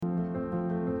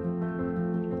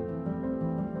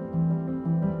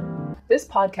This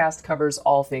podcast covers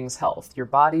all things health, your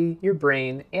body, your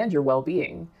brain, and your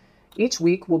well-being. Each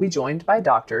week, we'll be joined by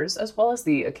doctors, as well as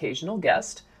the occasional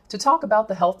guest, to talk about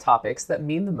the health topics that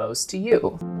mean the most to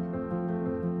you.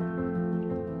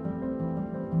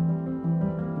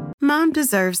 Mom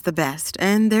deserves the best,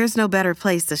 and there's no better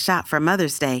place to shop for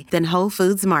Mother's Day than Whole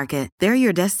Foods Market. They're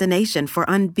your destination for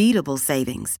unbeatable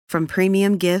savings, from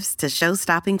premium gifts to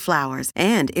show-stopping flowers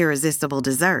and irresistible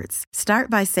desserts. Start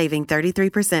by saving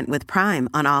 33% with Prime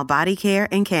on all body care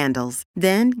and candles.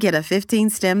 Then get a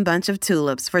 15-stem bunch of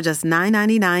tulips for just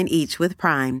 $9.99 each with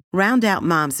Prime. Round out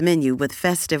Mom's menu with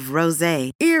festive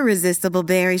rosé, irresistible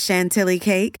berry chantilly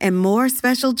cake, and more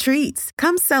special treats.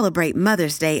 Come celebrate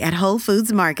Mother's Day at Whole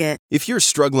Foods Market. If you're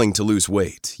struggling to lose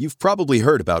weight, you've probably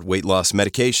heard about weight loss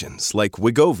medications like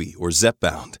Wegovy or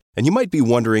Zepbound, and you might be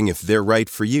wondering if they're right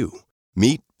for you.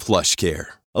 Meet PlushCare,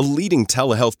 a leading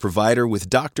telehealth provider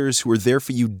with doctors who are there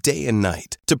for you day and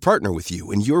night to partner with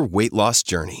you in your weight loss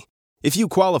journey. If you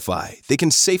qualify, they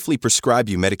can safely prescribe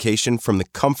you medication from the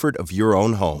comfort of your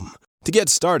own home. To get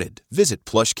started, visit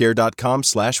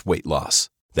plushcare.com/weightloss.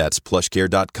 That's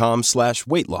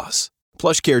plushcare.com/weightloss.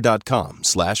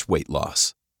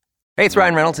 plushcare.com/weightloss. Hey, it's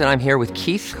Ryan Reynolds, and I'm here with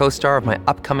Keith, co-star of my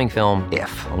upcoming film, If,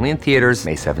 only in theaters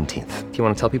May 17th. Do you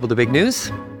want to tell people the big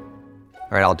news?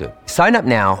 All right, I'll do it. Sign up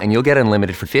now and you'll get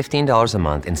unlimited for $15 a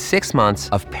month and 6 months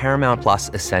of Paramount Plus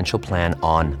Essential Plan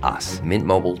on us.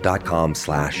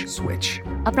 Mintmobile.com/switch.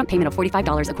 Upfront payment of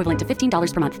 $45 equivalent to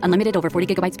 $15 per month. Unlimited over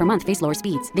 40 gigabytes per month. Face lower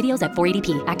speeds. Videos at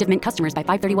 480p. Active Mint customers by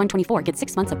 531.24 get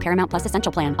 6 months of Paramount Plus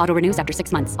Essential Plan. Auto renews after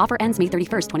 6 months. Offer ends May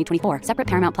 31st, 2024. Separate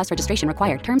Paramount Plus registration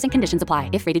required. Terms and conditions apply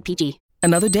if rated PG.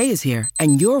 Another day is here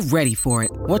and you're ready for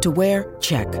it. What to wear?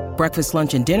 Check. Breakfast,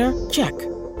 lunch, and dinner? Check.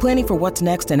 Planning for what's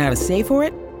next and how to save for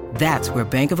it? That's where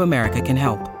Bank of America can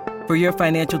help. For your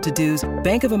financial to-dos,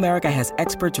 Bank of America has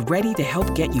experts ready to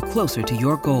help get you closer to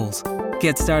your goals.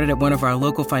 Get started at one of our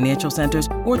local financial centers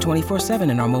or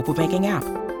 24/7 in our mobile banking app.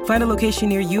 Find a location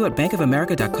near you at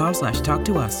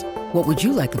bankofamerica.com/talktous. What would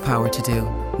you like the power to do?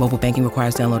 Mobile banking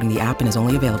requires downloading the app and is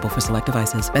only available for select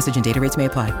devices. Message and data rates may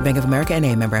apply. Bank of America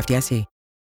N.A., member FDIC.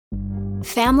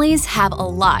 Families have a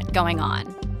lot going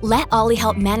on. Let Ollie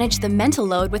help manage the mental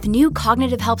load with new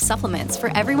cognitive help supplements for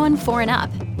everyone 4 and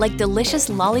up, like delicious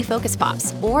Lolly Focus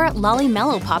Pops or Lolly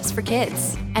Mellow Pops for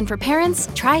kids. And for parents,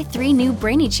 try 3 new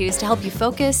Brainy Chews to help you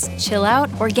focus, chill out,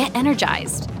 or get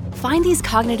energized. Find these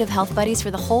cognitive health buddies for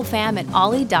the whole fam at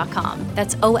ollie.com.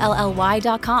 That's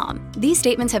OLLY.com. These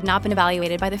statements have not been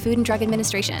evaluated by the Food and Drug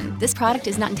Administration. This product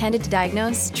is not intended to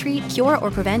diagnose, treat, cure,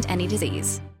 or prevent any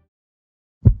disease.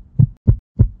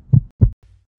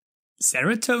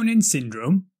 Serotonin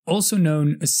syndrome, also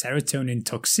known as serotonin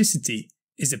toxicity,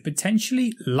 is a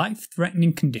potentially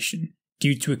life-threatening condition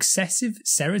due to excessive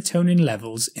serotonin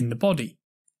levels in the body.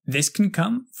 This can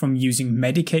come from using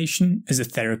medication as a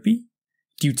therapy,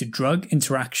 due to drug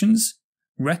interactions,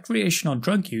 recreational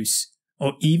drug use,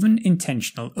 or even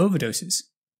intentional overdoses.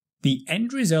 The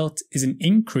end result is an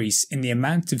increase in the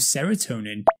amount of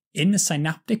serotonin in the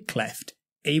synaptic cleft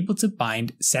able to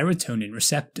bind serotonin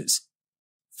receptors.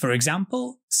 For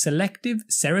example, selective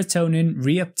serotonin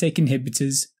reuptake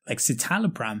inhibitors like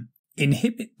citalopram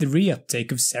inhibit the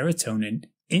reuptake of serotonin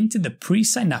into the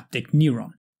presynaptic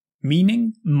neuron,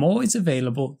 meaning more is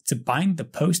available to bind the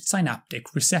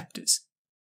postsynaptic receptors.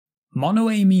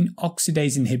 Monoamine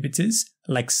oxidase inhibitors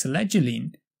like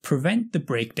selegiline prevent the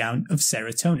breakdown of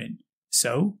serotonin,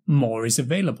 so more is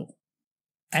available.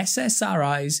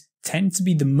 SSRIs tend to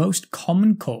be the most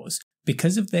common cause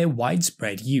because of their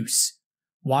widespread use,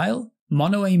 while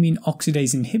monoamine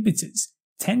oxidase inhibitors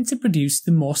tend to produce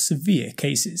the more severe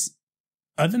cases.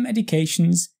 Other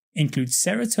medications include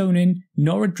serotonin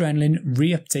noradrenaline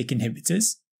reuptake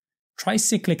inhibitors,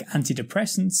 tricyclic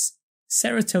antidepressants,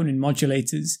 serotonin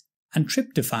modulators, and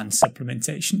tryptophan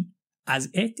supplementation, as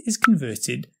it is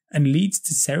converted and leads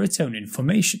to serotonin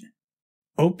formation.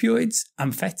 Opioids,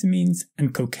 amphetamines,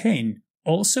 and cocaine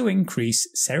also increase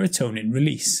serotonin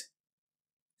release.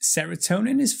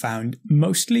 Serotonin is found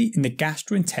mostly in the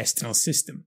gastrointestinal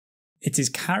system. It is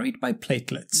carried by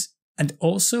platelets and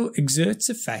also exerts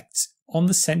effects on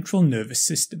the central nervous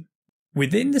system.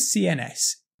 Within the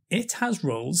CNS, it has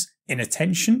roles in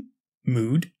attention,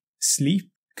 mood, sleep,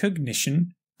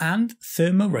 cognition, and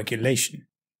thermoregulation.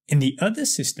 In the other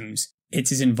systems,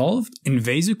 it is involved in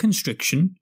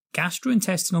vasoconstriction,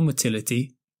 gastrointestinal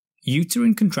motility,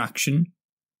 uterine contraction,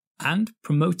 and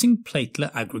promoting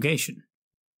platelet aggregation.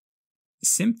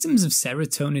 Symptoms of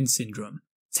serotonin syndrome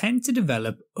tend to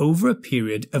develop over a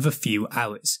period of a few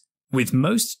hours, with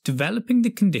most developing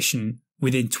the condition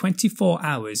within 24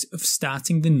 hours of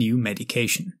starting the new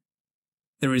medication.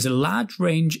 There is a large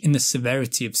range in the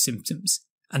severity of symptoms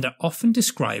and are often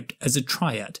described as a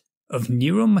triad of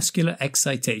neuromuscular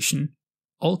excitation,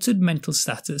 altered mental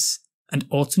status, and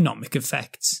autonomic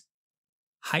effects.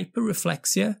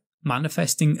 Hyperreflexia,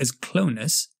 manifesting as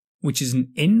clonus, which is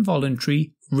an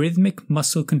involuntary rhythmic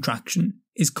muscle contraction,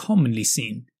 is commonly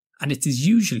seen, and it is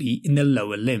usually in the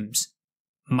lower limbs.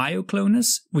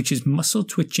 Myoclonus, which is muscle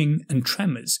twitching and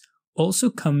tremors, also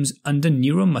comes under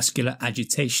neuromuscular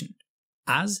agitation,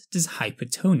 as does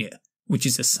hypertonia, which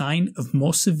is a sign of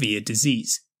more severe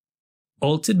disease.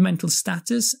 Altered mental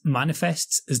status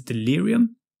manifests as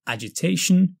delirium,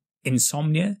 agitation,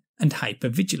 insomnia, and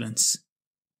hypervigilance.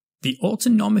 The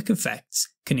autonomic effects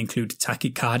can include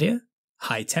tachycardia,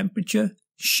 high temperature,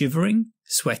 shivering,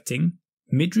 sweating,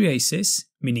 mydriasis,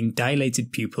 meaning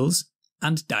dilated pupils,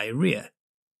 and diarrhea.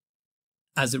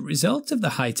 As a result of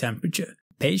the high temperature,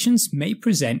 patients may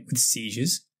present with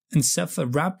seizures and suffer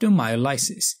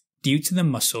rhabdomyolysis due to the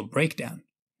muscle breakdown.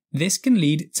 This can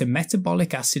lead to metabolic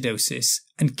acidosis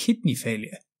and kidney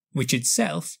failure, which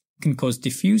itself can cause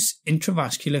diffuse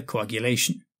intravascular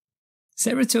coagulation.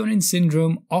 Serotonin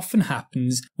syndrome often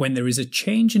happens when there is a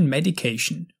change in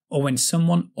medication or when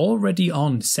someone already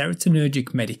on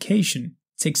serotonergic medication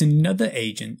takes another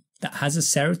agent that has a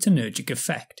serotonergic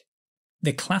effect.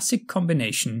 The classic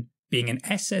combination being an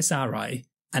SSRI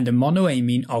and a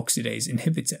monoamine oxidase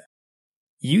inhibitor.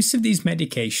 Use of these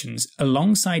medications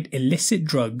alongside illicit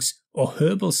drugs or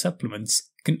herbal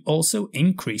supplements can also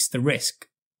increase the risk.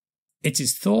 It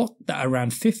is thought that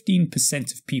around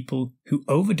 15% of people who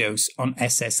overdose on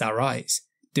SSRIs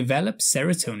develop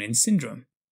serotonin syndrome.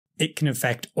 It can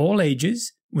affect all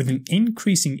ages, with an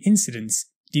increasing incidence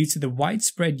due to the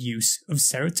widespread use of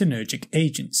serotonergic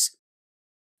agents.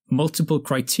 Multiple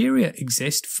criteria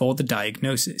exist for the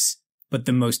diagnosis, but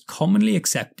the most commonly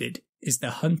accepted is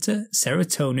the Hunter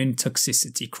serotonin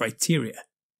toxicity criteria.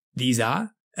 These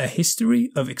are a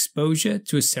history of exposure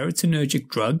to a serotonergic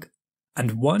drug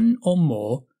and one or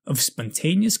more of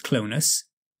spontaneous clonus,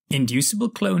 inducible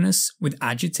clonus with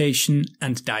agitation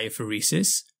and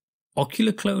diaphoresis,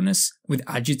 ocular clonus with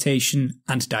agitation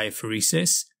and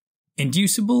diaphoresis,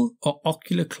 inducible or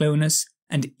ocular clonus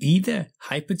and either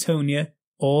hypertonia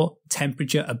or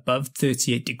temperature above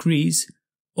 38 degrees,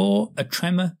 or a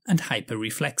tremor and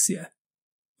hyperreflexia.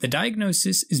 The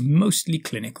diagnosis is mostly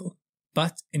clinical,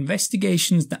 but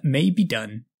investigations that may be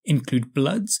done include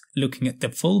bloods looking at the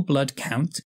full blood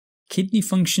count, kidney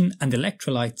function and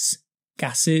electrolytes,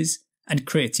 gases, and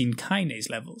creatine kinase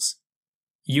levels.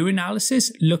 Urinalysis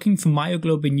looking for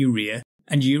myoglobinuria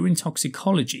and urine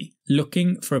toxicology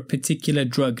looking for a particular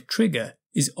drug trigger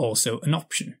is also an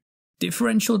option.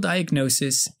 Differential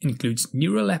diagnosis includes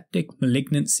neuroleptic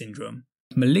malignant syndrome,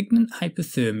 malignant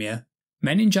hypothermia,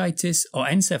 meningitis or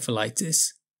encephalitis,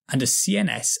 and a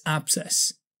CNS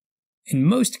abscess. In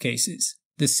most cases,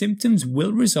 the symptoms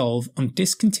will resolve on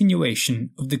discontinuation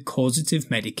of the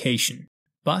causative medication,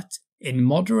 but in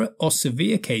moderate or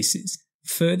severe cases,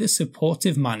 further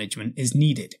supportive management is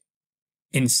needed.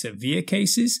 In severe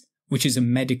cases, which is a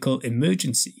medical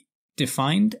emergency,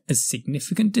 defined as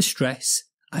significant distress,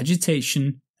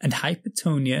 agitation, and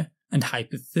hypertonia and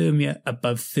hypothermia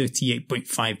above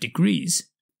 38.5 degrees,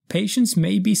 patients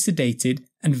may be sedated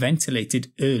and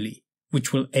ventilated early,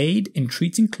 which will aid in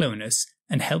treating clonus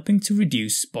and helping to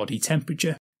reduce body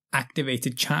temperature.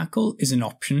 Activated charcoal is an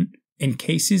option in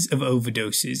cases of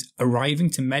overdoses arriving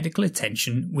to medical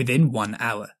attention within 1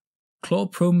 hour.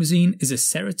 Chlorpromazine is a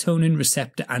serotonin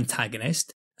receptor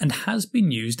antagonist and has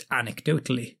been used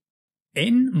anecdotally.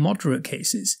 In moderate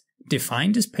cases,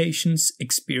 defined as patients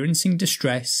experiencing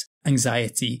distress,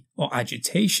 anxiety, or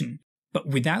agitation, but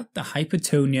without the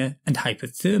hypertonia and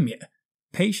hypothermia,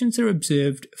 patients are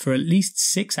observed for at least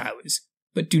 6 hours,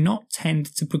 but do not tend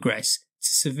to progress to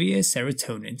severe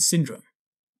serotonin syndrome.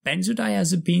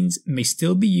 Benzodiazepines may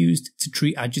still be used to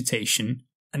treat agitation,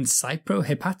 and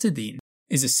cyprohepatidine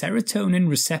is a serotonin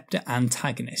receptor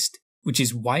antagonist, which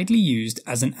is widely used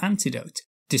as an antidote,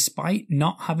 despite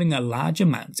not having a large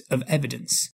amount of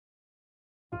evidence.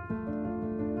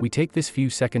 We take this few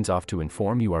seconds off to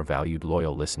inform you, our valued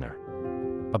loyal listener,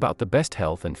 about the best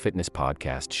health and fitness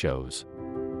podcast shows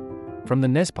from the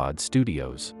Nezpod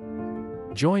studios.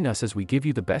 Join us as we give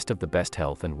you the best of the best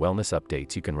health and wellness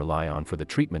updates you can rely on for the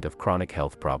treatment of chronic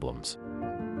health problems.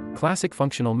 Classic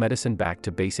functional medicine back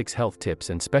to basics health tips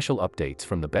and special updates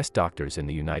from the best doctors in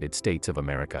the United States of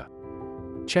America.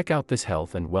 Check out this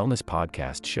health and wellness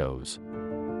podcast shows.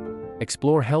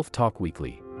 Explore Health Talk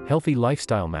Weekly, Healthy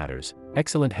Lifestyle Matters,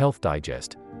 Excellent Health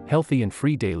Digest, Healthy and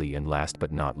Free Daily, and last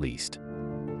but not least,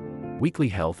 Weekly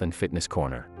Health and Fitness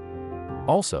Corner.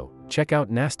 Also, Check out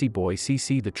Nasty Boy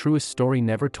CC, the truest story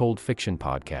never told fiction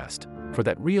podcast, for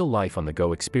that real life on the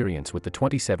go experience with the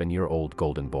 27-year-old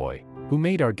golden boy, who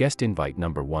made our guest invite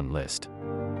 #1 list.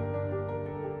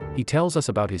 He tells us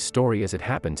about his story as it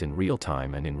happens in real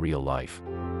time and in real life.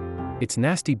 It's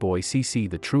Nasty Boy CC,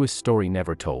 the truest story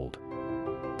never told.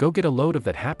 Go get a load of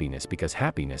that happiness, because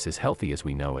happiness is healthy as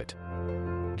we know it.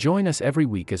 Join us every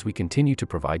week as we continue to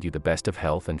provide you the best of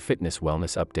health and fitness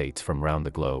wellness updates from around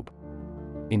the globe.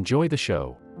 Enjoy the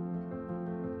show.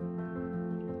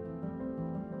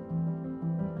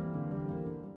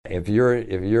 If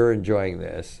you're enjoying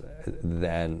this,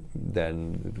 then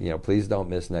please don't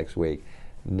miss next week.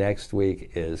 Next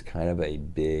week is kind of a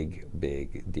big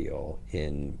deal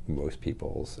in most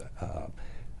people's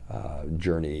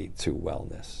journey to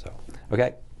wellness. So,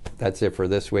 okay, that's it for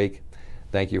this week.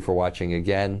 Thank you for watching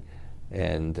again,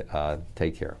 and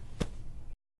take care.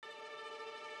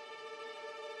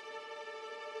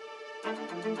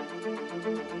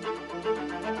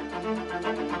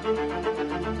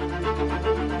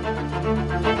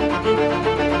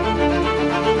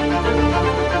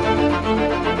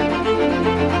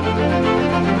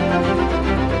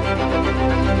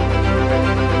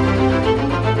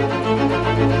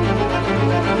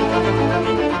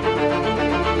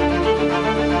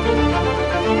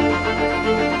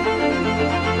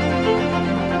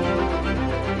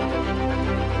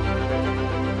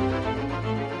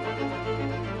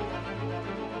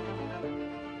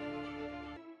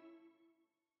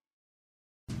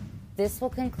 This will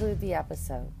conclude the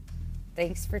episode.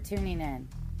 Thanks for tuning in.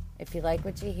 If you like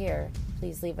what you hear,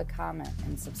 please leave a comment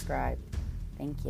and subscribe. Thank you.